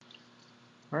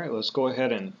All right, let's go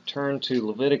ahead and turn to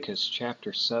Leviticus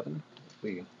chapter 7.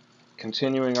 We're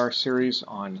continuing our series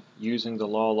on using the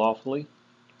law lawfully,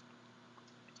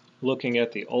 looking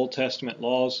at the Old Testament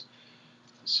laws,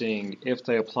 seeing if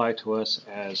they apply to us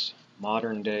as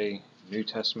modern day New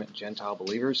Testament Gentile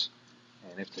believers,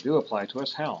 and if they do apply to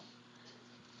us, how.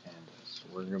 And so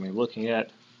we're going to be looking at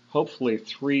hopefully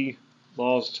 3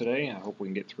 laws today. I hope we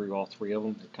can get through all 3 of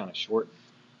them. They're kind of short,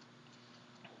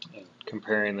 and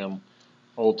comparing them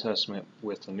Old Testament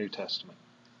with the New Testament.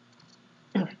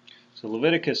 So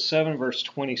Leviticus 7 verse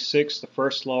 26, the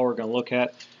first law we're going to look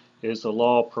at is the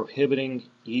law prohibiting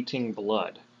eating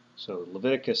blood. So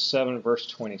Leviticus 7 verse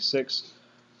 26,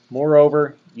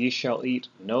 Moreover, ye shall eat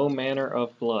no manner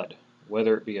of blood,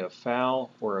 whether it be of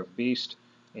fowl or of beast,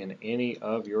 in any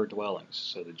of your dwellings.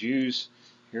 So the Jews,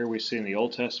 here we see in the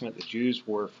Old Testament, the Jews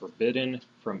were forbidden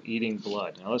from eating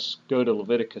blood. Now let's go to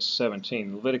Leviticus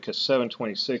 17. Leviticus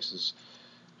 7:26 is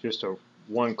just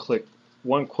one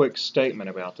quick statement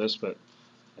about this, but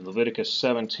in Leviticus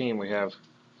 17 we have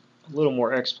a little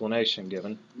more explanation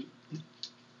given.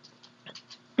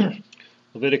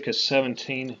 Leviticus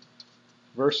 17,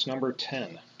 verse number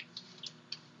 10.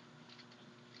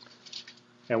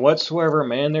 And whatsoever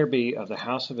man there be of the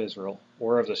house of Israel,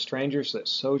 or of the strangers that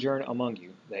sojourn among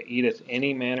you, that eateth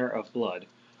any manner of blood,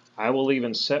 I will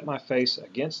even set my face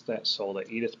against that soul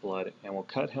that eateth blood, and will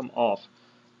cut him off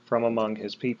from among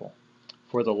his people.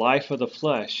 For the life of the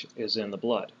flesh is in the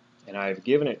blood, and I have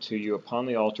given it to you upon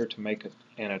the altar to make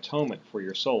an atonement for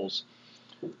your souls.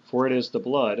 For it is the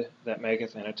blood that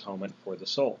maketh an atonement for the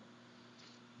soul.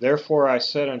 Therefore I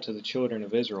said unto the children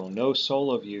of Israel, No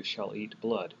soul of you shall eat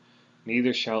blood,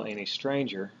 neither shall any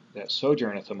stranger that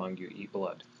sojourneth among you eat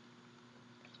blood.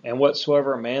 And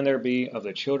whatsoever man there be of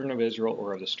the children of Israel,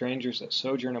 or of the strangers that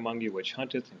sojourn among you, which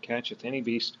hunteth and catcheth any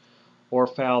beast or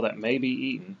fowl that may be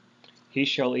eaten, he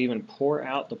shall even pour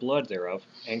out the blood thereof,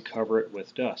 and cover it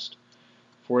with dust.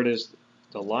 For it is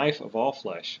the life of all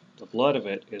flesh, the blood of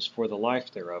it is for the life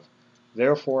thereof.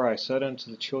 Therefore I said unto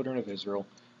the children of Israel,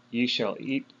 Ye shall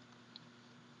eat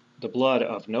the blood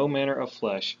of no manner of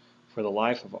flesh, for the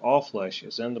life of all flesh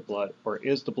is in the blood, or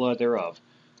is the blood thereof.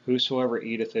 Whosoever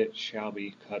eateth it shall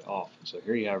be cut off. So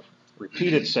here you have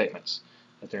repeated statements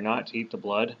that they're not to eat the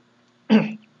blood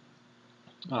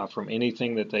from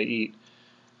anything that they eat.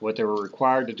 What they were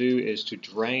required to do is to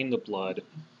drain the blood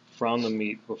from the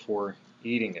meat before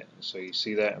eating it. So you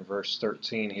see that in verse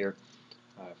 13 here.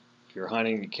 If you're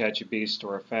hunting, you catch a beast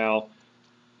or a fowl,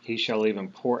 he shall even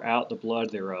pour out the blood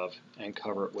thereof and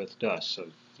cover it with dust. So,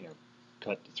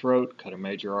 cut the throat, cut a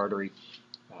major artery,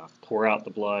 pour out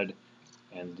the blood,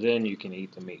 and then you can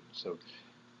eat the meat. So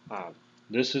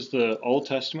this is the Old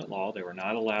Testament law. They were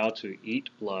not allowed to eat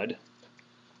blood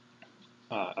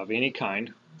of any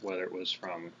kind, whether it was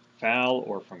from fowl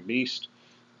or from beast.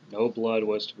 No blood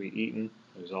was to be eaten.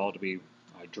 It was all to be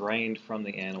drained from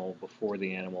the animal before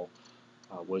the animal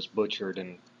was butchered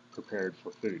and prepared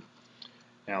for food.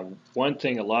 Now, one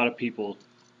thing a lot of people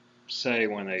say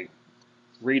when they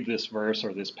read this verse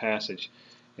or this passage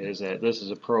is that this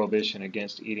is a prohibition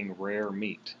against eating rare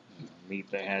meat, meat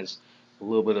that has a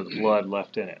little bit of the blood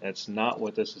left in it. That's not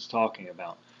what this is talking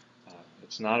about.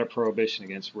 It's not a prohibition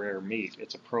against rare meat.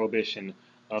 It's a prohibition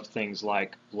of things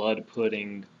like blood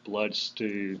pudding, blood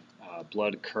stew,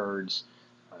 blood curds,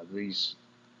 these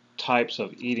types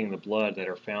of eating the blood that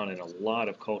are found in a lot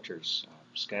of cultures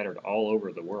scattered all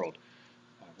over the world.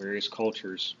 Various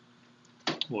cultures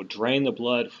will drain the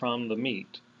blood from the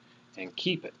meat and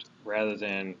keep it rather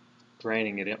than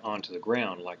draining it onto the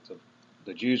ground like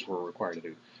the Jews were required to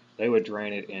do. They would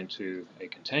drain it into a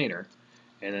container,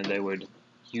 and then they would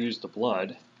use the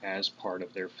blood as part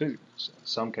of their food. So in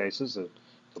some cases,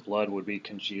 the blood would be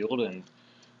congealed and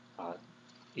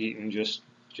eaten just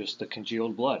the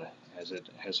congealed blood as it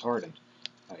has hardened,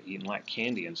 eaten like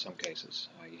candy in some cases.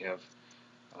 You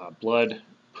have blood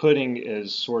pudding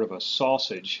is sort of a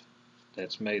sausage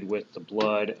that's made with the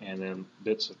blood and then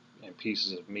bits and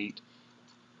pieces of meat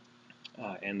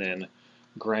and then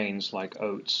grains like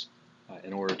oats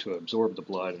in order to absorb the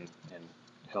blood and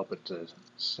help it to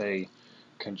stay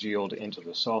congealed into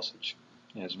the sausage.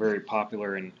 And it's very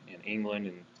popular in England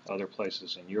and other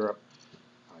places in Europe.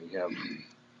 You have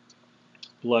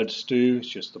blood stew. It's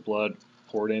just the blood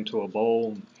poured into a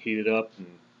bowl, heated up, and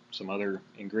some other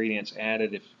ingredients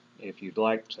added if you'd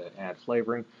like to add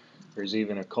flavoring. There's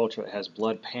even a culture that has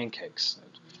blood pancakes.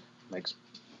 It makes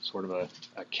sort of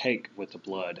a cake with the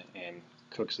blood and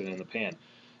cooks it in the pan.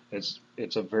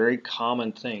 It's a very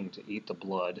common thing to eat the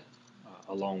blood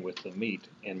along with the meat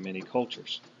in many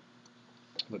cultures.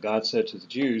 But God said to the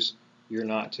Jews, you're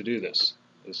not to do this.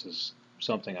 This is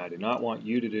something I do not want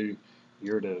you to do.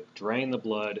 You're to drain the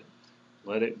blood,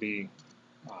 let it be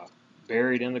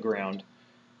buried in the ground,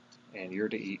 and you're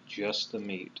to eat just the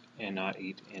meat and not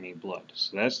eat any blood.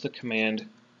 So that's the command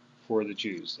for the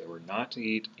Jews. They were not to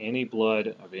eat any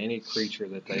blood of any creature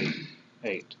that they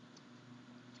ate.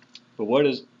 But what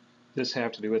does this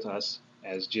have to do with us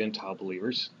as Gentile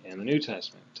believers in the New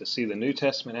Testament? To see the New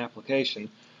Testament application,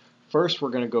 first we're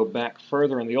going to go back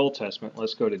further in the Old Testament.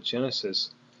 Let's go to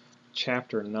Genesis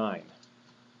chapter 9.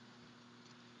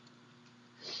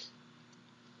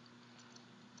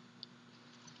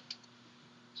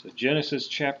 So Genesis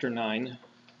chapter 9,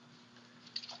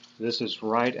 this is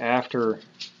right after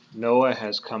Noah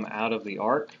has come out of the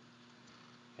ark.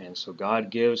 And so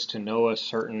God gives to Noah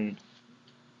certain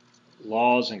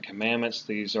laws and commandments.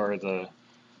 These are the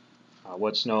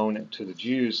what's known to the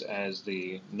Jews as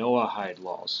the Noahide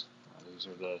laws. These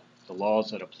are the laws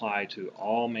that apply to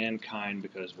all mankind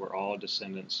because we're all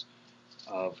descendants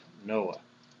of Noah.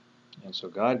 And so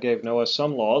God gave Noah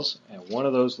some laws, and one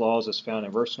of those laws is found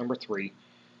in verse number 3.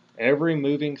 Every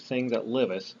moving thing that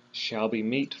liveth shall be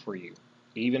meat for you,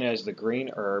 even as the green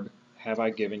herb have I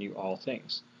given you all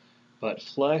things. But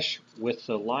flesh with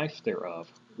the life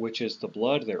thereof, which is the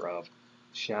blood thereof,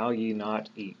 shall ye not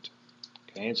eat.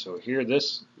 Okay, and so here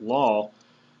this law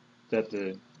that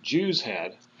the Jews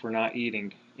had for not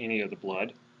eating any of the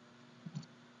blood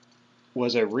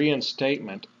was a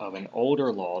reinstatement of an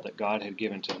older law that God had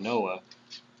given to Noah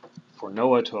for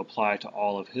Noah to apply to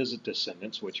all of his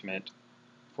descendants, which meant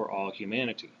for all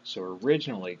humanity. So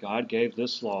originally, God gave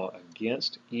this law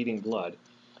against eating blood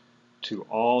to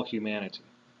all humanity.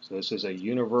 So this is a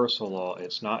universal law.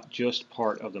 It's not just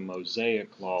part of the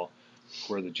Mosaic law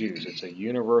for the Jews. It's a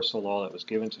universal law that was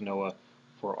given to Noah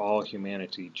for all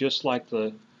humanity, just like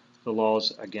the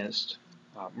laws against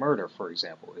murder, for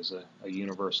example, is a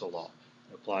universal law.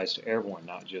 It applies to everyone,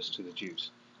 not just to the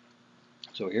Jews.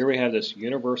 So here we have this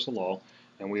universal law,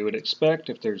 and we would expect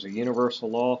if there's a universal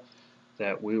law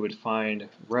that we would find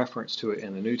reference to it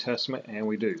in the New Testament, and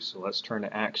we do. So let's turn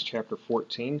to Acts chapter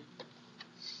 14.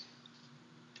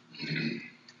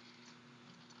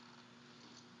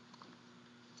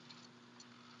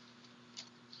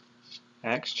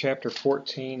 Acts chapter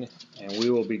 14, and we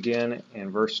will begin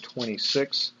in verse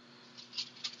 26.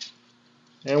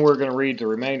 And we're going to read the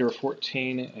remainder of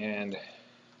 14, and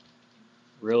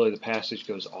really the passage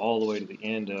goes all the way to the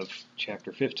end of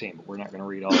chapter 15, but we're not going to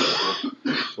read all of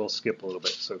it. We'll skip a little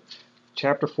bit. So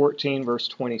chapter 14, verse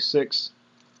 26,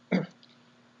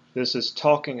 this is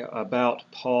talking about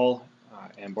Paul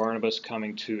and Barnabas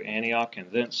coming to Antioch, and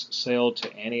thence sailed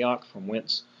to Antioch, from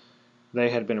whence they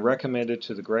had been recommended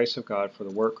to the grace of God for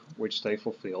the work which they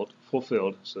fulfilled.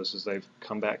 So this is they've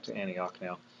come back to Antioch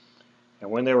now. And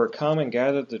when they were come and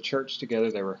gathered the church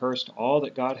together, they rehearsed all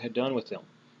that God had done with them,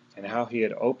 and how he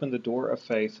had opened the door of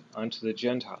faith unto the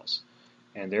Gentiles.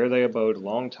 And there they abode a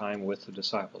long time with the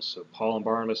disciples. So Paul and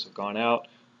Barnabas have gone out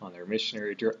on their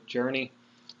missionary journey,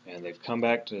 and they've come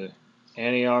back to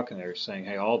Antioch, and they're saying,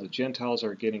 hey, all the Gentiles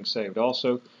are getting saved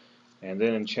also. And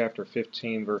then in chapter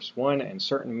 15, verse 1, and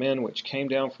certain men which came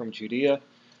down from Judea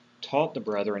taught the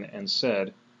brethren, and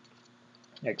said,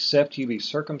 except ye be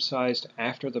circumcised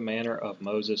after the manner of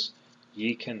Moses,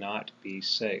 ye cannot be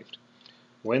saved.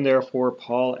 When therefore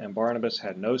Paul and Barnabas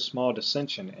had no small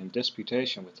dissension and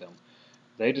disputation with them,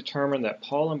 they determined that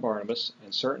Paul and Barnabas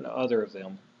and certain other of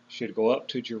them should go up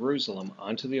to Jerusalem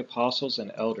unto the apostles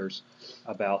and elders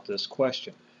about this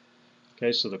question.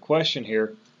 Okay, so the question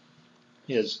here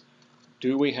is,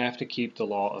 do we have to keep the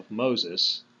law of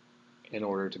Moses in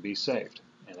order to be saved?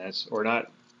 And that's, or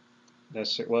not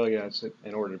necessarily, well, yeah, it's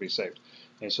in order to be saved.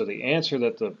 And so the answer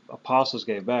that the apostles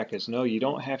gave back is, no, you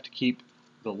don't have to keep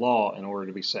the law in order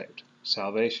to be saved.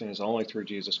 Salvation is only through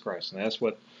Jesus Christ. And that's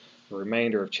what the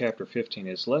remainder of chapter 15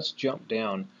 is. Let's jump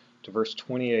down to verse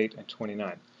 28 and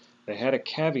 29. They had a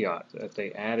caveat that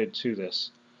they added to this.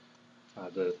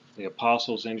 The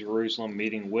apostles in Jerusalem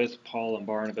meeting with Paul and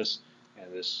Barnabas,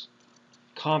 and this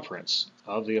conference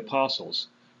of the apostles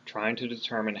trying to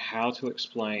determine how to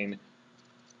explain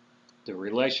the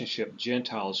relationship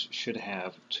Gentiles should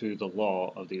have to the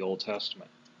law of the Old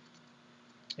Testament.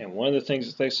 And one of the things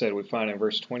that they said we find in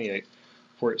verse 28,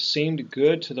 for it seemed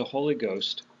good to the Holy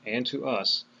Ghost and to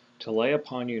us to lay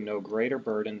upon you no greater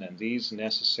burden than these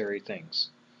necessary things,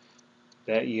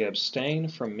 that ye abstain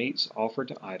from meats offered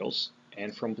to idols,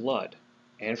 and from blood,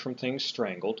 and from things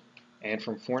strangled, and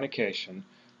from fornication,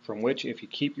 from which if ye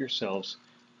keep yourselves,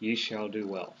 ye shall do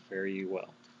well, fare ye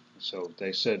well. So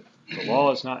they said the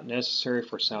law is not necessary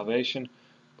for salvation,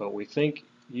 but we think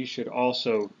you should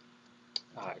also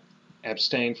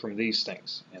abstain from these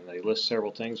things. And they list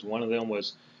several things. One of them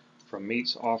was from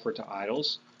meats offered to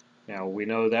idols. Now, we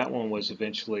know that one was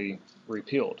eventually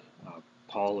repealed.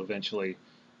 Paul eventually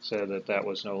said that that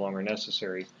was no longer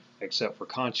necessary except for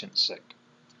conscience sake.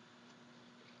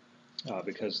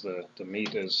 Because the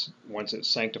meat is, once it's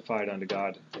sanctified unto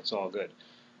God, it's all good.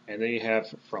 And then you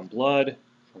have from blood,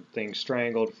 from things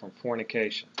strangled, from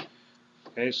fornication.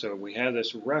 Okay, so we have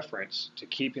this reference to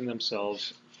keeping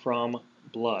themselves from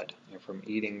blood and from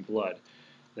eating blood.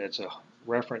 That's a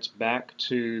reference back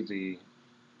to the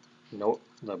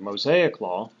Mosaic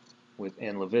law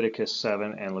within Leviticus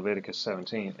 7 and Leviticus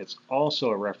 17. It's also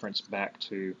a reference back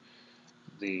to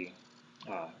the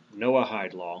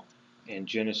Noahide law in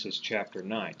Genesis chapter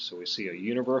 9. So we see a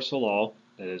universal law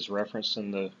that is referenced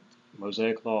in the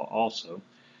Mosaic law also,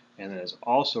 and that is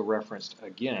also referenced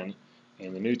again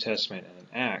in the New Testament and in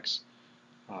Acts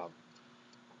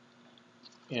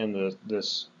in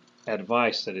this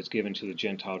advice that is given to the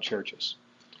Gentile churches.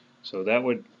 So that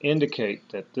would indicate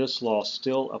that this law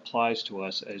still applies to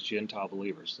us as Gentile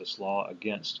believers, this law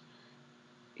against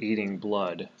eating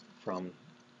blood from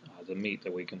the meat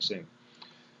that we consume.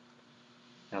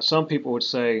 Now, some people would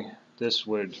say this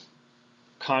would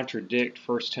contradict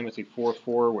 1 Timothy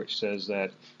 4:4, which says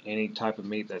that any type of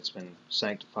meat that's been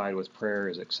sanctified with prayer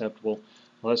is acceptable.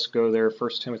 Let's go there,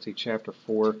 1 Timothy chapter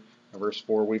 4 and verse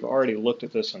 4. We've already looked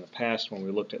at this in the past when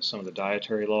we looked at some of the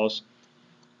dietary laws,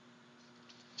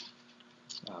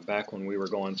 back when we were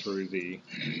going through the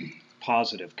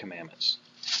positive commandments,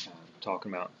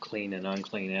 talking about clean and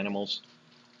unclean animals.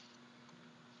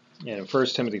 And in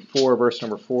 1 Timothy 4, verse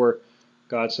number 4,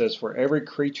 God says, "For every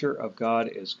creature of God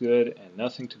is good, and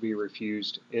nothing to be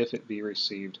refused if it be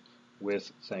received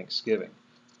with thanksgiving."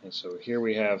 And so here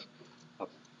we have a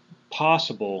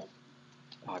possible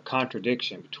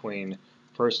contradiction between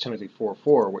 1 Timothy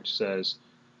 4:4, which says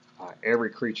every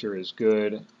creature is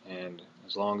good, and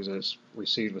as long as it's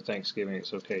received with thanksgiving,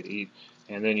 it's okay to eat.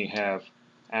 And then you have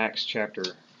Acts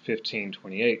chapter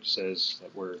 15:28 says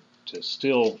that we're to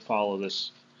still follow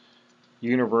this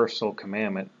universal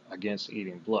commandment against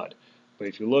eating blood. But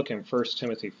if you look in 1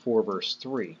 Timothy 4 verse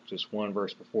 3, just one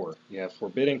verse before, you have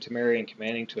forbidding to marry and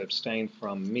commanding to abstain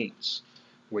from meats,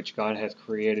 which God hath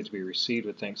created to be received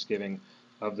with thanksgiving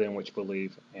of them which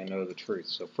believe and know the truth.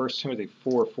 So 1 Timothy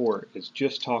 4:4 is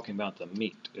just talking about the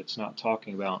meat. It's not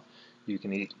talking about you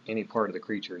can eat any part of the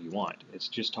creature you want. It's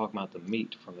just talking about the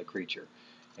meat from the creature.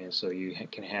 And so you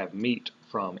can have meat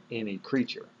from any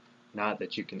creature, not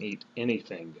that you can eat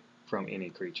anything from any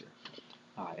creature.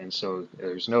 And so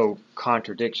there's no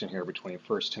contradiction here between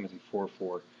 1 Timothy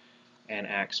 4:4 and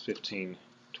Acts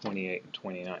 15:28 and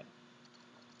 29.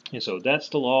 And so that's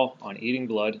the law on eating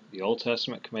blood. The Old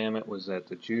Testament commandment was that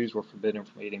the Jews were forbidden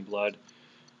from eating blood.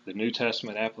 The New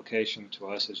Testament application to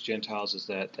us as Gentiles is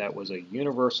that that was a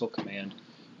universal command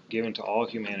given to all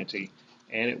humanity,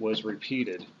 and it was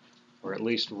repeated, or at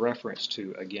least referenced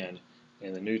to again,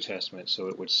 in the New Testament, so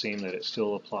it would seem that it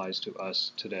still applies to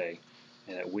us today,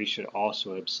 and that we should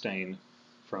also abstain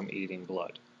from eating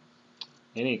blood.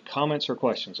 Any comments or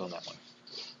questions on that one?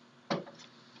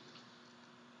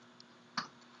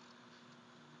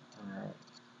 All right.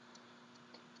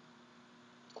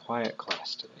 Quiet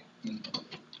class today.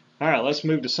 All right, let's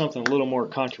move to something a little more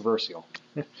controversial.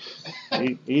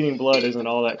 Eating blood isn't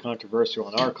all that controversial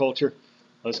in our culture.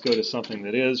 Let's go to something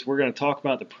that is. We're going to talk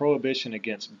about the prohibition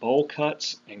against bowl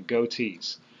cuts and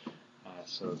goatees.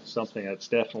 So something that's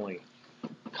definitely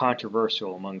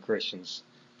controversial among Christians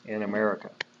in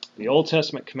America. The Old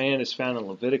Testament command is found in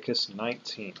Leviticus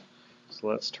 19. So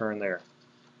let's turn there.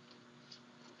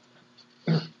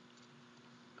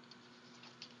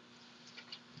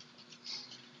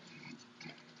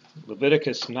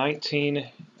 Leviticus 19,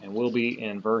 and we'll be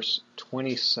in verse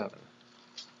 27.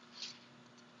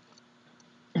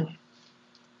 All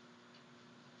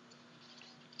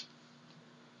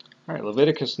right,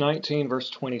 Leviticus 19, verse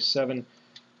 27.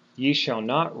 Ye shall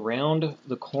not round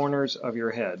the corners of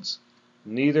your heads,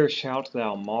 neither shalt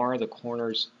thou mar the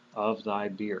corners of thy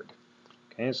beard.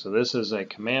 Okay, so this is a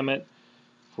commandment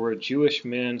for Jewish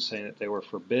men, saying that they were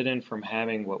forbidden from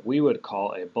having what we would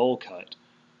call a bowl cut,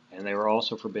 and they were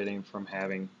also forbidden from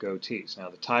having goatees. Now,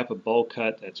 the type of bowl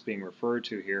cut that's being referred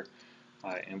to here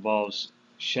involves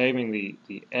shaving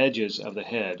the edges of the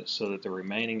head so that the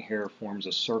remaining hair forms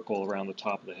a circle around the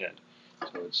top of the head.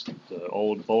 So it's the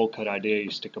old bowl cut idea. You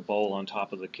stick a bowl on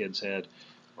top of the kid's head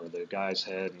or the guy's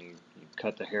head, and you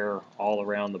cut the hair all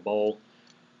around the bowl.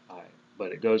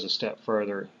 But it goes a step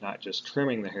further, not just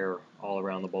trimming the hair all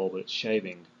around the bowl, but it's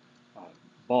shaving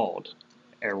bald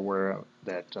everywhere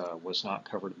that was not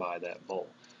covered by that bowl.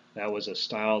 That was a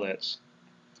style that's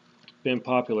been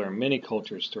popular in many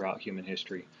cultures throughout human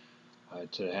history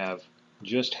to have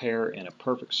just hair in a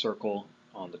perfect circle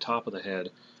on the top of the head,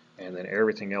 and then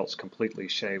everything else completely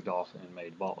shaved off and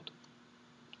made bald.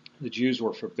 The Jews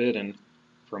were forbidden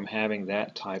from having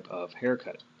that type of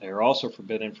haircut. They are also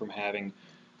forbidden from having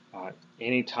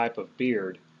any type of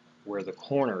beard where the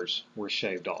corners were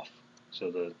shaved off.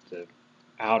 So the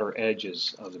outer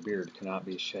edges of the beard cannot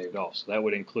be shaved off. So that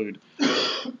would include,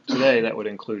 today, that would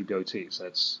include goatees.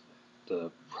 That's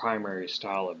the primary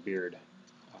style of beard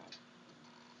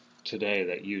today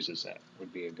that uses that,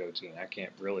 would be a goatee. And I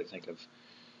can't really think of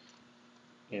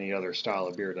any other style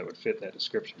of beard that would fit that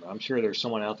description. But I'm sure there's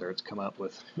someone out there that's come up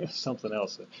with something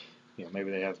else that, maybe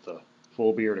they have the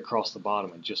full beard across the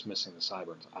bottom and just missing the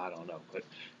sideburns. I don't know, but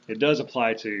it does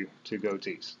apply to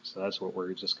goatees. So that's what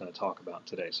we're just going to talk about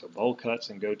today. So bowl cuts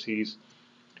and goatees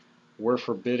were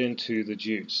forbidden to the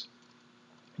Jews.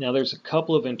 Now there's a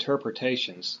couple of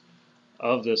interpretations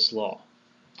of this law.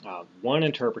 One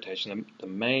interpretation, the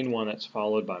main one that's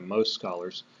followed by most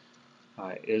scholars,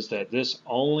 is that this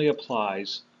only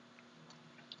applies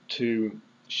to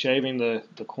shaving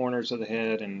the corners of the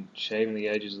head and shaving the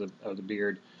edges of the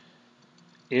beard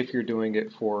if you're doing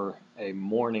it for a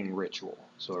mourning ritual.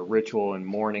 So a ritual in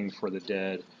mourning for the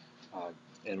dead,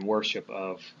 in worship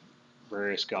of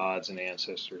various gods and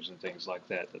ancestors and things like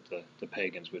that the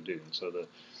pagans would do. And so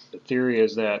the theory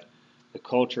is that the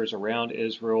cultures around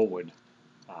Israel would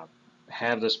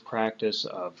have this practice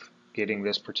of getting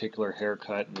this particular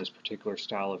haircut and this particular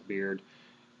style of beard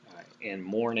in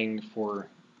mourning for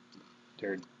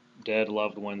their dead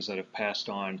loved ones that have passed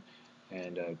on,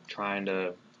 and trying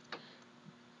to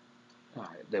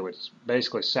they would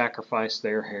basically sacrifice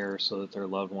their hair so that their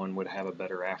loved one would have a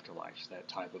better afterlife, that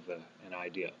type of an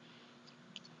idea.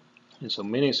 And so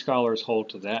many scholars hold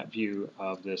to that view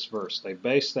of this verse. They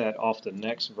base that off the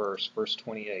next verse, verse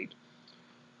 28.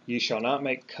 Ye shall not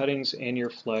make cuttings in your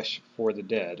flesh for the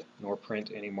dead, nor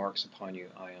print any marks upon you.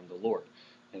 I am the Lord.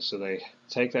 And so they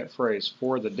take that phrase,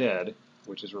 for the dead,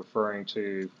 which is referring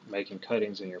to making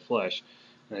cuttings in your flesh,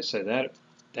 and they say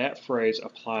that phrase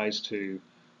applies to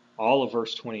all of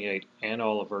verse 28 and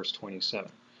all of verse 27.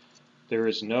 There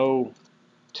is no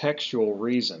textual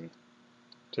reason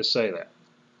to say that.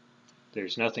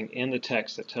 There's nothing in the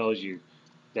text that tells you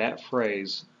that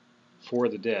phrase, for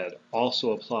the dead,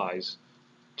 also applies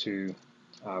to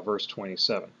verse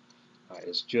 27.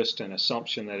 It's just an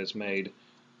assumption that is made,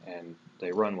 and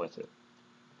they run with it.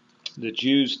 The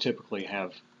Jews typically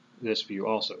have this view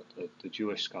also, the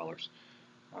Jewish scholars,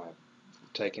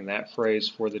 taking that phrase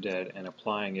for the dead and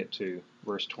applying it to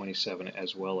verse 27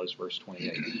 as well as verse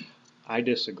 28. I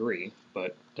disagree,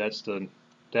 but that's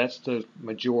the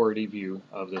majority view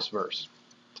of this verse.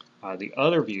 The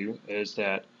other view is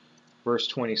that verse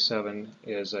 27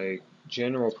 is a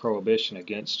general prohibition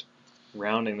against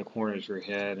rounding the corners of your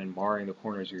head and marring the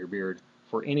corners of your beard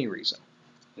for any reason.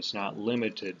 It's not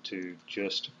limited to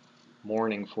just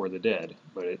mourning for the dead,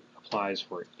 but it applies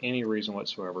for any reason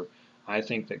whatsoever. I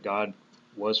think that God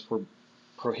was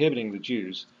prohibiting the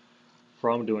Jews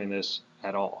from doing this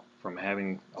at all, from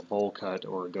having a bowl cut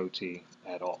or a goatee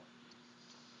at all.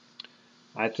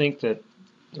 I think that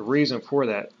the reason for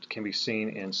that can be seen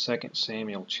in 2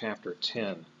 Samuel chapter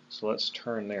 10. So let's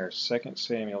turn there, 2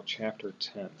 Samuel chapter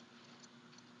 10.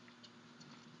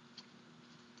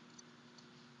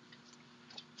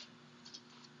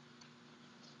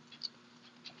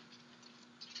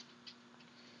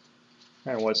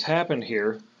 And what's happened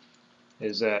here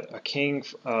is that a king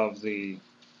of the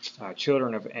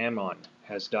children of Ammon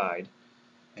has died,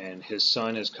 and his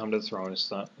son has come to the throne.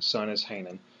 His son is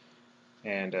Hanan,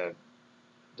 and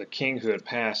the king who had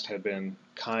passed had been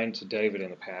kind to David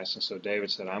in the past, and so David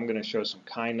said, I'm going to show some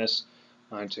kindness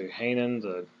unto Hanan,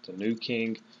 the new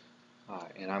king,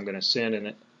 and I'm going to send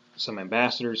in some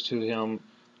ambassadors to him,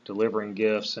 delivering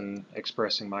gifts and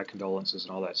expressing my condolences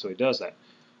and all that. So he does that.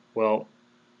 Well,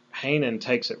 Hanan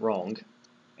takes it wrong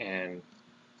and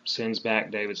sends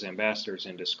back David's ambassadors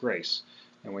in disgrace.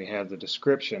 And we have the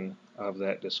description of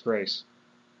that disgrace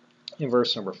in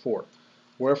verse number 4.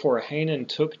 Wherefore Hanan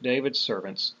took David's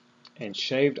servants and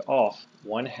shaved off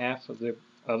one half of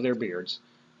their beards,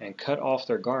 and cut off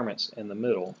their garments in the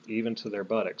middle, even to their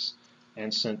buttocks,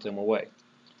 and sent them away.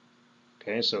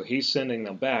 Okay, so he's sending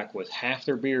them back with half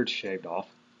their beards shaved off,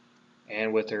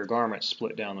 and with their garments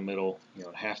split down the middle,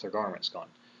 half their garments gone.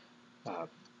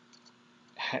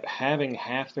 Having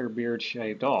half their beard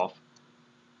shaved off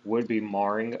would be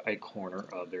marring a corner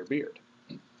of their beard.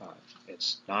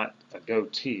 It's not a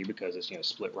goatee because it's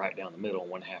split right down the middle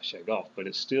and one half shaved off, but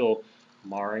it's still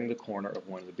marring the corner of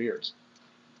one of the beards.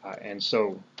 And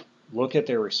so look at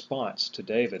their response to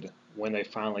David when they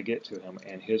finally get to him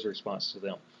and his response to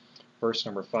them. Verse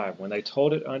number 5, when they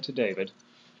told it unto David,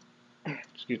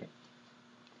 excuse me,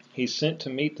 he sent to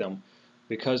meet them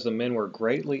because the men were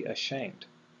greatly ashamed.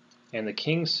 And the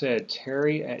king said,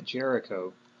 tarry at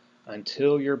Jericho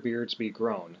until your beards be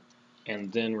grown,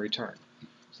 and then return.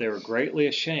 So they were greatly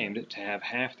ashamed to have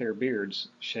half their beards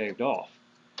shaved off.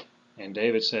 And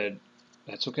David said,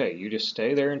 that's okay, you just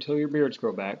stay there until your beards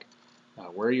grow back.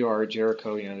 Where you are,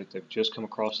 Jericho, they've just come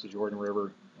across the Jordan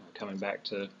River, coming back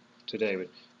to David.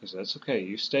 He said, that's okay,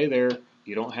 you stay there.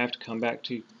 You don't have to come back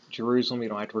to Jerusalem. You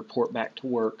don't have to report back to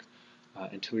work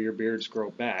until your beards grow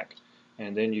back,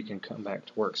 and then you can come back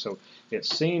to work. So it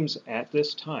seems at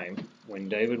this time, when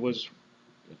David was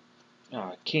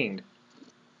king,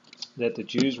 that the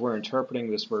Jews were interpreting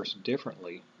this verse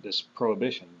differently, this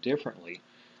prohibition differently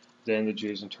than the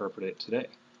Jews interpret it today.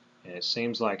 And it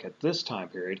seems like at this time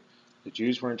period, the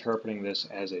Jews were interpreting this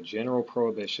as a general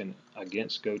prohibition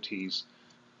against goatees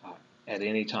at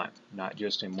any time, not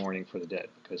just in mourning for the dead.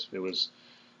 Because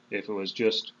if it was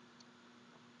just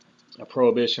a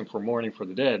prohibition for mourning for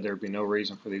the dead, there would be no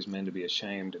reason for these men to be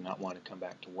ashamed and not want to come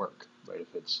back to work. But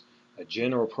if it's a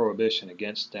general prohibition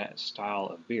against that style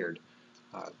of beard,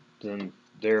 then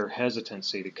their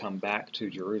hesitancy to come back to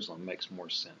Jerusalem makes more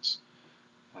sense.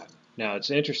 Now,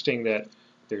 it's interesting that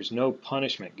there's no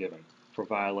punishment given for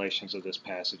violations of this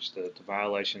passage. The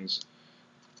violations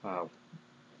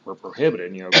were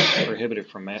prohibited, prohibited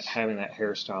from having that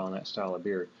hairstyle and that style of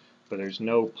beard. But there's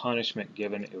no punishment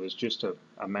given. It was just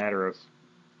a matter of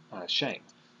shame.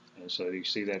 And so you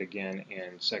see that again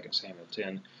in 2 Samuel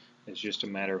 10. It's just a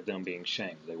matter of them being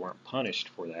shamed. They weren't punished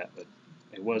for that, but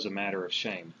it was a matter of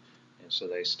shame. And so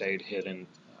they stayed hidden,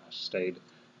 stayed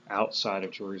outside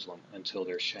of Jerusalem until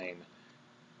their shame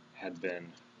had been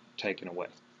taken away.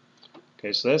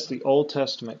 Okay, so that's the Old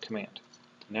Testament command.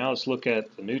 Now let's look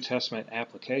at the New Testament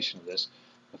application of this.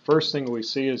 The first thing we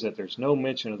see is that there's no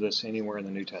mention of this anywhere in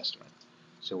the New Testament.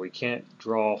 So we can't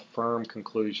draw firm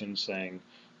conclusions saying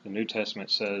the New Testament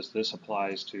says this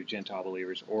applies to Gentile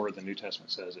believers, or the New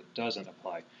Testament says it doesn't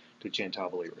apply to Gentile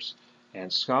believers.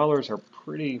 And scholars are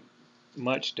pretty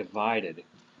much divided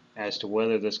as to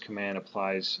whether this command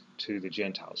applies to the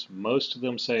Gentiles. Most of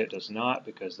them say it does not,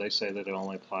 because they say that it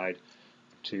only applied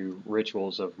to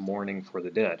rituals of mourning for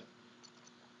the dead.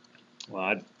 Well,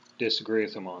 I disagree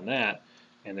with them on that,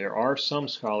 and there are some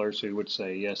scholars who would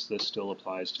say, yes, this still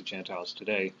applies to Gentiles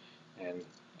today, and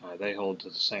they hold to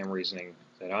the same reasoning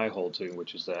that I hold to,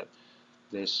 which is that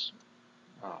this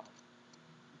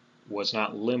was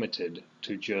not limited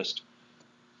to just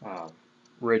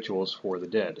rituals for the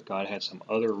dead. God had some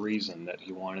other reason that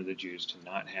he wanted the Jews to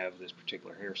not have this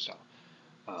particular hairstyle.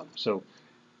 So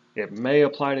it may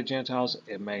apply to Gentiles,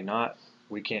 it may not.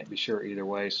 We can't be sure either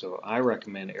way, so I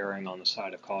recommend erring on the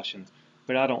side of caution,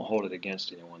 but I don't hold it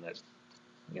against anyone that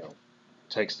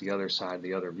takes the other side,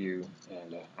 the other view,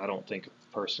 and I don't think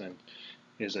a person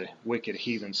is a wicked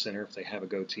heathen sinner if they have a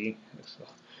goatee. So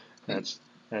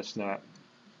that's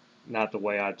not the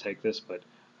way I'd take this, but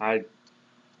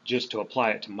just to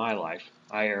apply it to my life,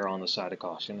 I err on the side of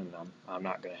caution, and I'm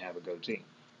not going to have a goatee.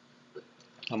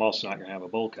 I'm also not going to have a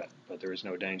bowl cut, but there is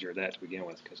no danger of that to begin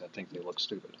with, because I think they look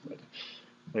stupid.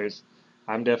 But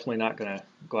I'm definitely not going to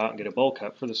go out and get a bowl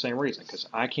cut for the same reason, because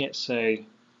I can't say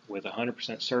with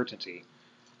 100% certainty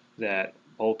that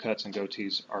bowl cuts and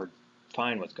goatees are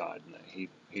fine with God, and that he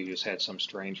just had some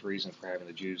strange reason for having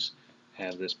the Jews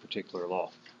have this particular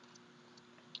law.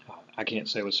 I can't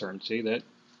say with certainty that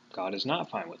God is not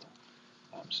fine with them.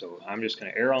 So I'm just going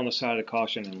to err on the side of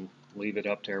caution and leave it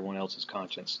up to everyone else's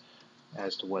conscience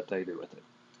as to what they do with it.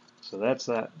 So that's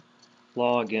that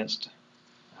law against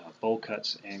bowl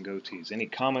cuts and goatees. Any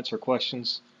comments or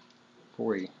questions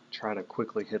before we try to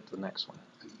quickly hit the next one?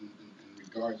 In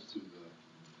regards to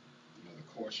the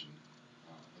caution,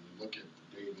 when you look at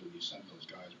David and he sent those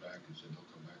guys back and said,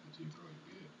 "Don't come back until you grow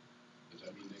your beard," does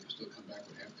that mean they can still come back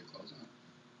with half their clothes on?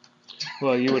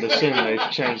 Well, you would assume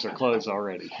they've changed their clothes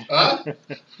already.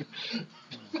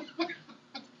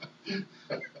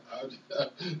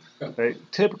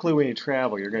 Typically, when you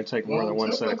travel, you're going to take more than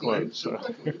one set of clothes. So.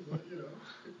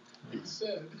 He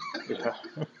said. Yeah.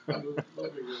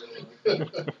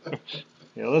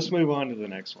 Yeah, let's move on to the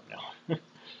next one now.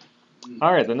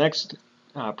 All right, the next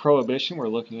prohibition we're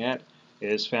looking at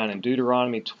is found in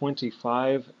Deuteronomy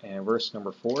 25 and verse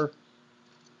number 4.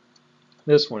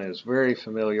 This one is very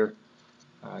familiar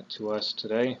to us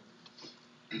today.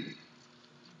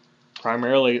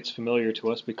 Primarily, it's familiar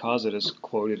to us because it is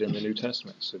quoted in the New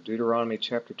Testament. So Deuteronomy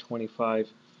chapter 25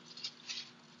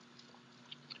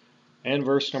 and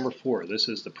verse number 4. This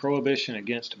is the prohibition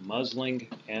against muzzling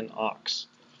an ox.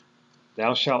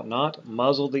 Thou shalt not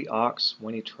muzzle the ox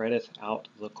when he treadeth out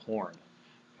the corn.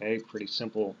 Okay, pretty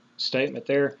simple statement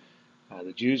there.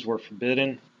 The Jews were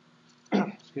forbidden.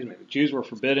 Excuse me. The Jews were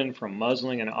forbidden from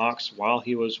muzzling an ox while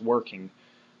he was working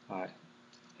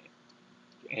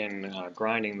and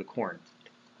grinding the corn.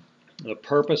 The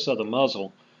purpose of the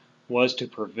muzzle was to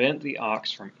prevent the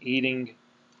ox from eating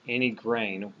any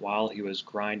grain while he was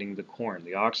grinding the corn.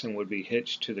 The oxen would be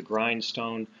hitched to the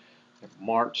grindstone,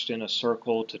 marched in a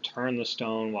circle to turn the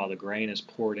stone while the grain is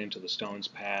poured into the stone's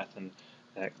path, and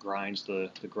that grinds the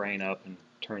grain up and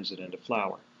turns it into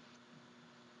flour.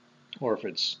 Or if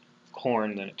it's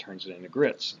corn, then it turns it into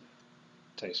grits.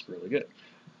 It tastes really good.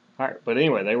 All right, but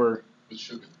anyway, they were... With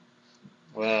sugar.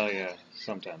 Well, yeah,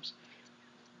 sometimes.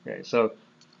 Okay, so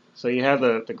you have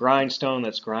the grindstone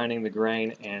that's grinding the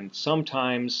grain, and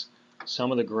sometimes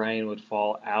some of the grain would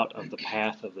fall out of the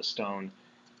path of the stone.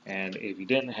 And if you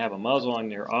didn't have a muzzle on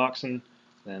your oxen,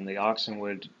 then the oxen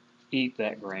would eat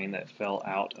that grain that fell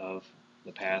out of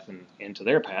the path and into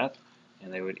their path,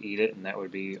 and they would eat it, and that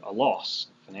would be a loss,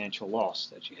 a financial loss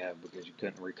that you have because you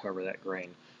couldn't recover that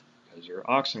grain because your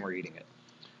oxen were eating it.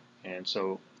 And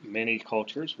so many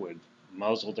cultures would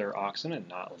muzzle their oxen and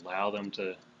not allow them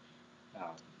to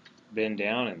bend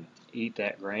down and eat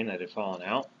that grain that had fallen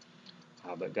out.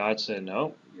 But God said,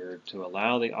 no, you're to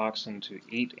allow the oxen to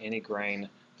eat any grain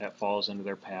that falls into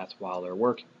their path while they're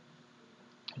working.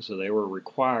 So they were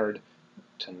required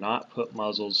to not put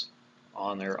muzzles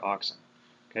on their oxen.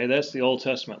 Okay, that's the Old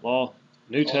Testament law.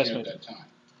 New Testament. Only at that time.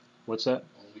 What's that?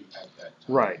 Only at that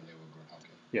time. Right. They were, okay.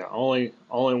 Yeah, only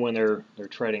when they're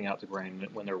treading out the grain,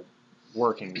 when they're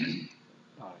working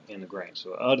in the grain.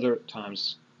 So other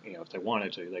times, if they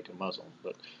wanted to, they could muzzle,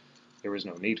 but there was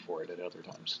no need for it at other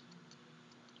times.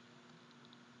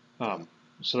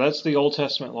 So that's the Old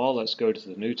Testament law. Let's go to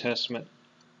the New Testament.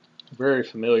 Very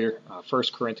familiar. 1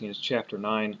 Corinthians chapter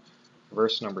 9,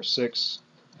 verse number 6,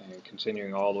 and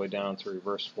continuing all the way down through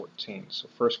verse 14. So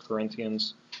 1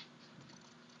 Corinthians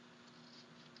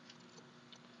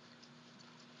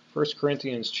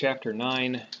chapter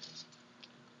 9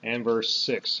 and verse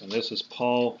 6. And this is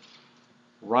Paul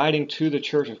writing to the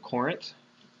church of Corinth,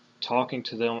 talking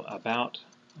to them about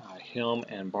him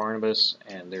and Barnabas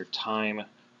and their time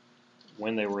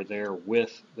when they were there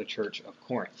with the church of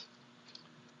Corinth.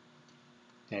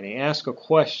 And he asked a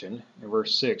question in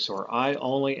verse 6, or I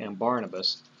only and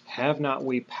Barnabas, have not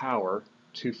we power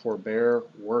to forbear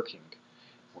working?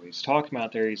 What he's talking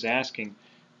about there, he's asking,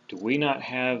 do we not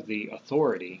have the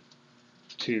authority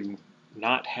to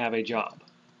not have a job?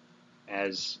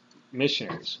 As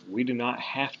missionaries, we do not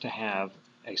have to have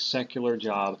a secular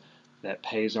job that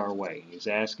pays our way. He's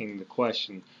asking the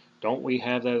question, don't we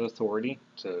have that authority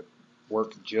to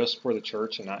work just for the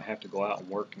church and not have to go out and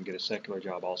work and get a secular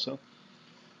job also?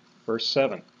 Verse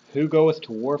 7, who goeth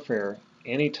to warfare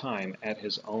any time at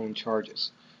his own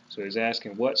charges? So he's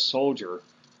asking, what soldier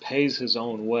pays his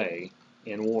own way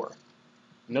in war?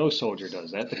 No soldier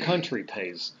does that. The country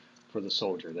pays for the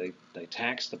soldier. They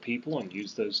tax the people and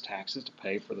use those taxes to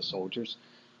pay for the soldiers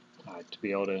to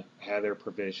be able to have their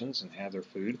provisions and have their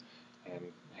food and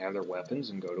have their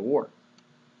weapons and go to war.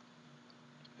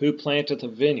 Who planteth a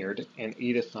vineyard and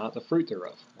eateth not the fruit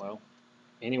thereof? Well,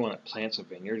 anyone that plants a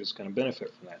vineyard is going to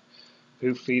benefit from that.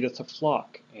 Who feedeth a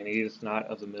flock and eateth not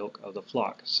of the milk of the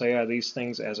flock? Say I these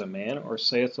things as a man, or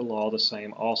saith the law the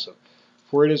same also?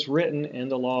 For it is written in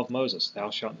the law of Moses, Thou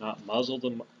shalt not muzzle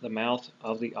the mouth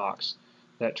of the ox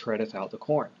that treadeth out the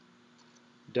corn.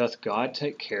 Doth God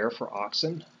take care for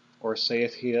oxen, or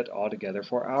saith he it altogether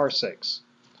for our sakes?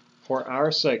 For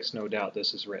our sakes, no doubt,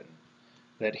 this is written,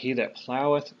 that he that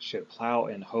ploweth should plow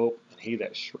in hope, and he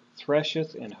that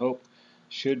thresheth in hope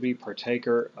should be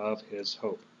partaker of his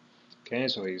hope. Okay,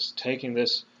 so he's taking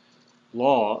this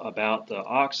law about the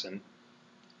oxen,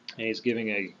 and he's giving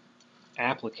a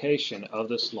application of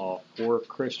this law for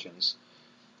Christians,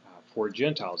 for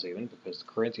Gentiles even, because the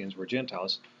Corinthians were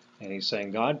Gentiles, and he's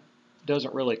saying God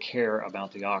doesn't really care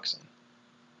about the oxen.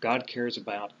 God cares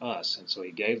about us, and so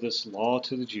he gave this law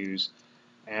to the Jews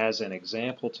as an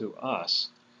example to us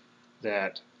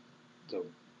that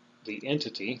the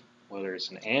entity, whether it's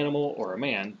an animal or a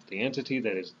man, the entity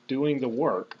that is doing the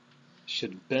work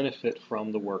should benefit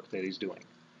from the work that he's doing.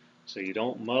 So you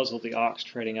don't muzzle the ox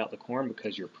treading out the corn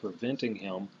because you're preventing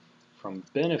him from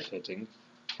benefiting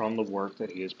from the work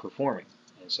that he is performing.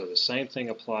 And so the same thing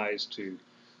applies to,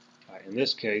 in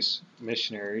this case,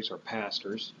 missionaries or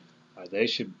pastors. They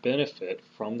should benefit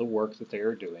from the work that they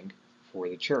are doing for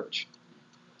the church.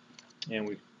 And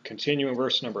we continue in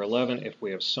verse number 11, if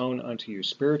we have sown unto you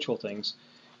spiritual things,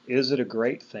 is it a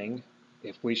great thing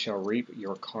if we shall reap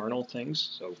your carnal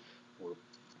things? So we're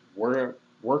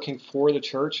working for the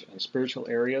church in spiritual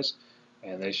areas,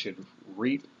 and they should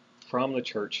reap from the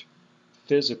church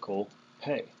physical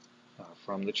pay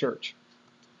from the church.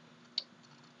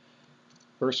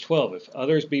 Verse 12, if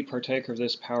others be partaker of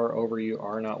this power over you,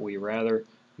 are not we rather?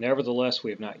 Nevertheless, we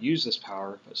have not used this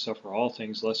power, but suffer all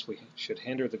things, lest we should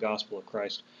hinder the gospel of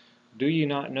Christ. Do ye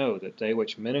not know that they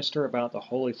which minister about the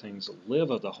holy things live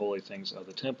of the holy things of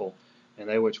the temple, and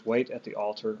they which wait at the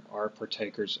altar are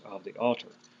partakers of the altar?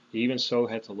 Even so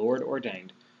hath the Lord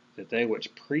ordained that they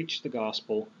which preach the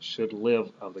gospel should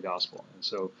live of the gospel. And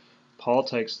so Paul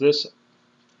takes this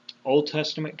Old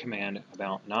Testament command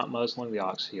about not muzzling the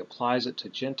ox, he applies it to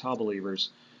Gentile believers,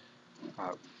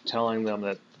 telling them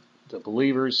that the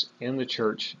believers in the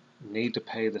church need to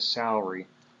pay the salary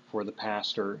for the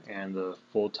pastor and the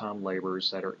full-time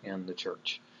laborers that are in the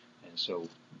church. And so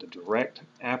the direct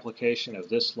application of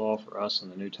this law for us in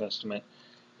the New Testament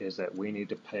is that we need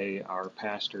to pay our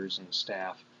pastors and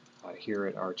staff here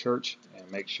at our church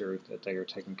and make sure that they are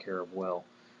taken care of well.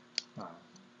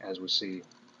 As we see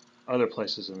other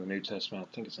places in the New Testament,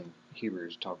 I think it's in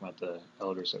Hebrews, talking about the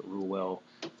elders that rule well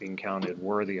being counted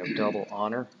worthy of double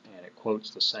honor, and it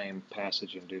quotes the same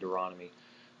passage in Deuteronomy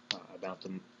about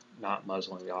them not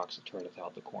muzzling the ox that treadeth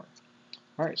out the corn.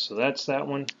 All right, so that's that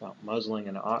one about muzzling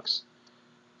an ox.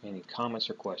 Any comments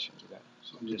or questions about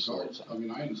it? So I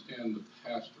mean, I understand the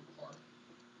pastor part,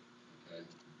 okay?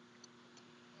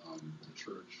 The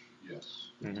church,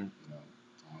 yes. Mm-hmm. You know,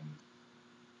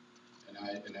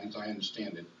 and as I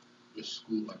understand it, the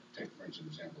school, like take for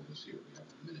instance example this here, we have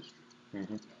a ministry,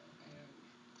 mm-hmm. you know,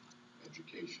 and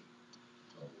education.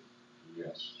 So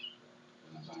yes,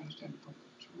 and as I understand it from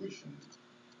the tuition,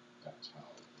 that's how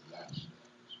that's paid.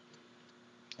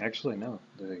 Actually, no.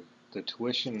 The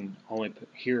tuition only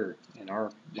here in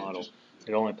our model,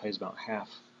 it only pays about half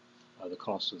of the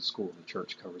cost of the school. The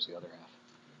church covers the other half.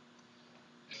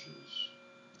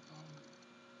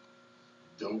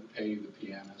 Don't pay the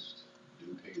pianist.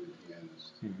 Do pay the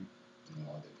pianist. Mm-hmm. You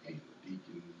know, are they paying the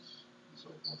deacons and so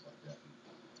forth like that?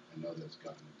 And I know that's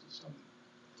gotten into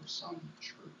for some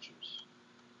churches,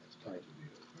 that's got to be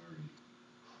a very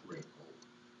critical,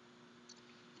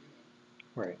 you know.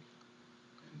 Right.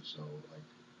 And so, like,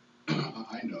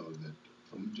 I know that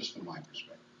from my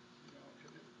perspective, you know,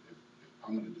 if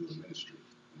I'm going to do a ministry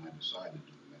and I decide to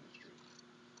do a ministry,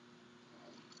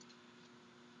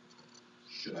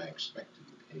 should I expect to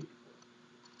be paid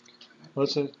for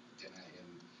it?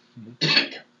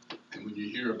 And when you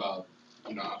hear about,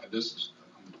 you know, this is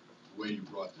the way you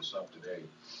brought this up today,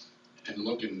 and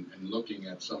looking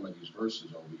at some of these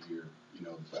verses over here, you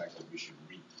know, the fact that we should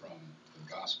reap from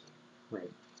the gospel.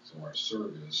 Right. So our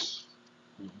service,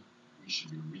 mm-hmm. we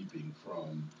should be reaping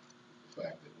from the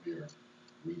fact that we are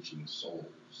reaching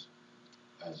souls,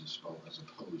 as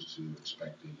opposed to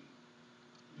expecting,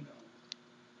 you know,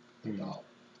 the mm-hmm. dollar.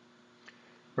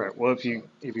 Right. Well, if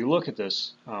you look at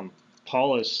this,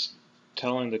 Paul is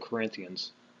telling the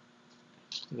Corinthians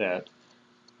that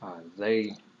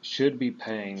they should be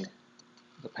paying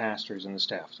the pastors and the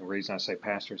staff. The reason I say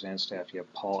pastors and staff, you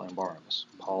have Paul and Barnabas.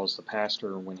 Paul is the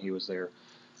pastor when he was there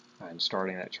and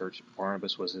starting that church.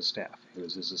 Barnabas was his staff. He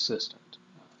was his assistant.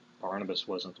 Barnabas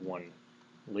wasn't the one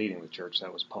leading the church.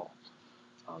 That was Paul.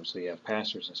 So you have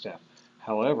pastors and staff.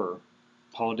 However,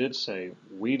 Paul did say,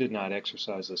 we did not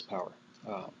exercise this power.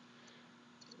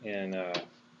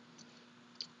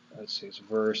 Let's see, it's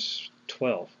verse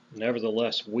 12.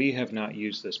 Nevertheless, we have not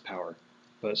used this power,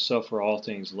 but suffer all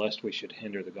things lest we should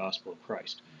hinder the gospel of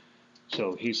Christ.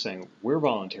 So he's saying we're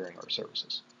volunteering our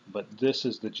services, but this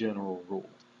is the general rule,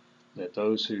 that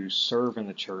those who serve in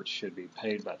the church should be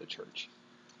paid by the church.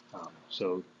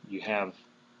 So you have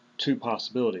two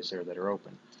possibilities there that are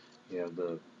open. You have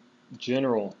the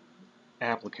general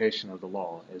application of the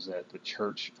law is that the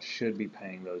church should be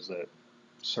paying those that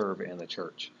serve in the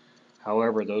church.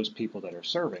 However, those people that are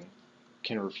serving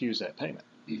can refuse that payment,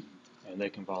 and they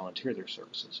can volunteer their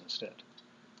services instead.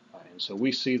 And so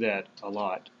we see that a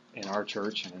lot in our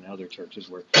church and in other churches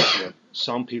where you have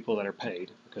some people that are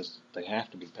paid because they have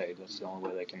to be paid. That's the only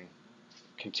way they can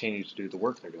continue to do the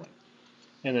work they're doing.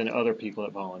 And then other people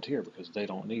that volunteer because they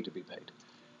don't need to be paid.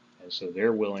 And so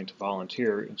they're willing to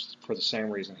volunteer for the same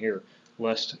reason here,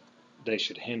 lest they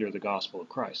should hinder the gospel of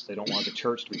Christ. They don't want the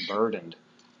church to be burdened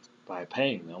by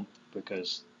paying them,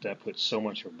 because that puts so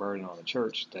much of a burden on the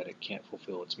church that it can't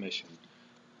fulfill its mission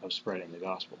of spreading the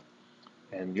gospel.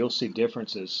 And you'll see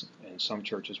differences in some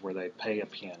churches where they pay a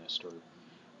pianist, or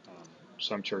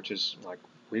some churches, like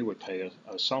we would pay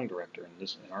a song director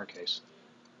in our case,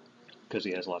 because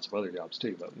he has lots of other jobs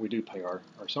too, but we do pay our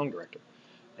song director,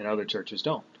 and other churches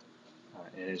don't.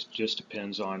 And it just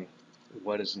depends on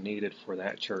what is needed for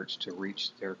that church to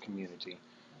reach their community,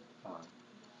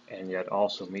 and yet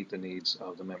also meet the needs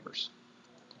of the members.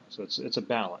 So it's a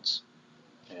balance.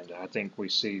 And I think we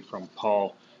see from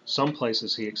Paul, some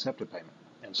places he accepted payment,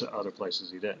 and so other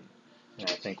places he didn't. And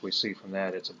I think we see from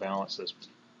that it's a balance that's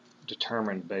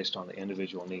determined based on the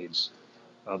individual needs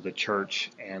of the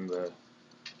church and the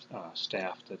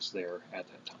staff that's there at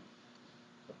that time.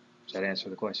 So, does that answer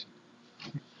the question?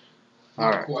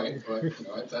 All Not right. quite,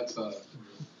 but that's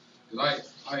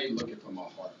because I look at it from a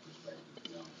heart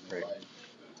perspective. Right.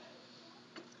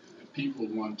 If people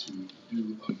want to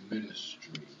do a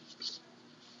ministry,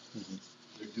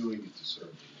 they're doing it to serve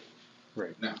the Lord.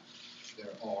 Right. Now,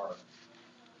 there are,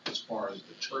 as far as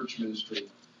the church ministry,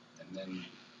 and then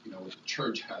what the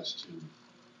church has to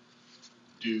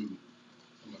do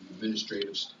from an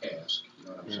administrative task. You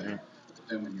know what I'm saying? But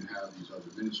then when you have these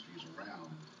other ministries around,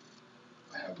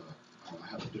 I have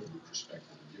a different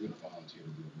perspective. If you're going to volunteer to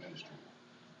do a ministry,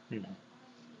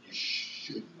 you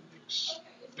shouldn't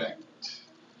expect,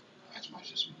 that's my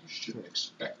system, you shouldn't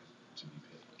expect to be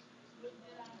paid.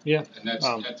 Yeah. And that's,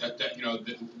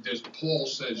 there's Paul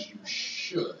says you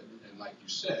should, and like you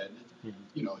said,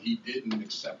 he didn't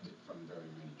accept it from very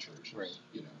many churches. Right.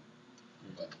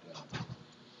 But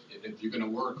if you're going to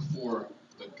work for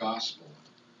the gospel,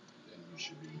 then you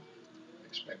should be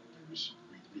expected to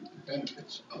reap the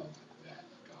benefits of that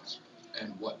gospel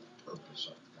and what the purpose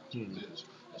of the gospel is,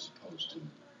 as opposed to,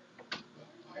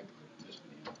 I put this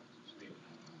many hours,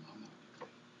 I'm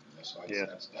not getting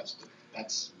it.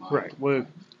 That's my right. Well,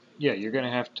 yeah, you're going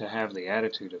to have the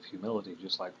attitude of humility,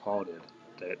 just like Paul did.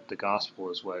 That the gospel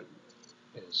is what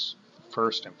is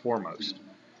first and foremost,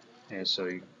 and so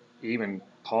even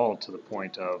Paul, to the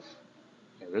point of,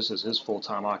 this is his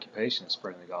full-time occupation,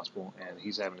 spreading the gospel, and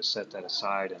he's having to set that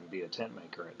aside and be a tent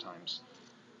maker at times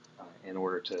in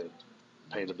order to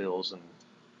pay the bills and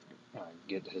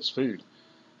get his food.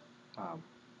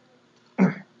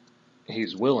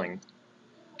 He's willing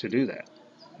to do that,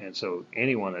 and so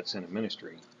anyone that's in a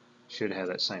ministry should have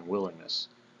that same willingness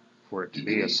for it to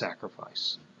be a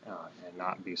sacrifice and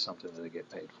not be something that they get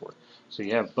paid for. So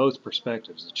you have both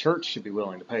perspectives. The church should be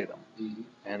willing to pay them,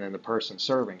 and then the person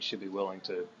serving should be willing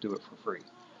to do it for free.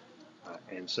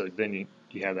 And so then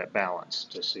you have that balance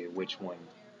to see which one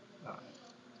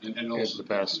and is the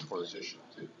best for position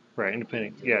too. Right,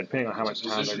 depending on how much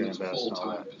time they're going to invest. It's a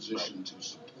full-time position to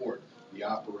support the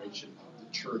operation of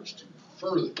the church to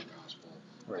further the gospel.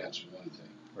 Right. That's one thing.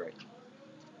 Right.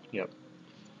 Yep.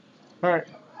 All right.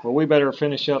 Well, we better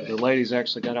finish up. The ladies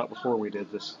actually got out before we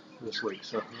did this week,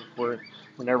 so we're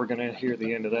never going to hear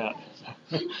the end of that.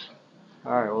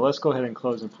 All right. Well, let's go ahead and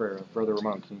close in prayer. Brother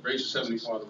Ramon, can you? Gracious Heavenly Father,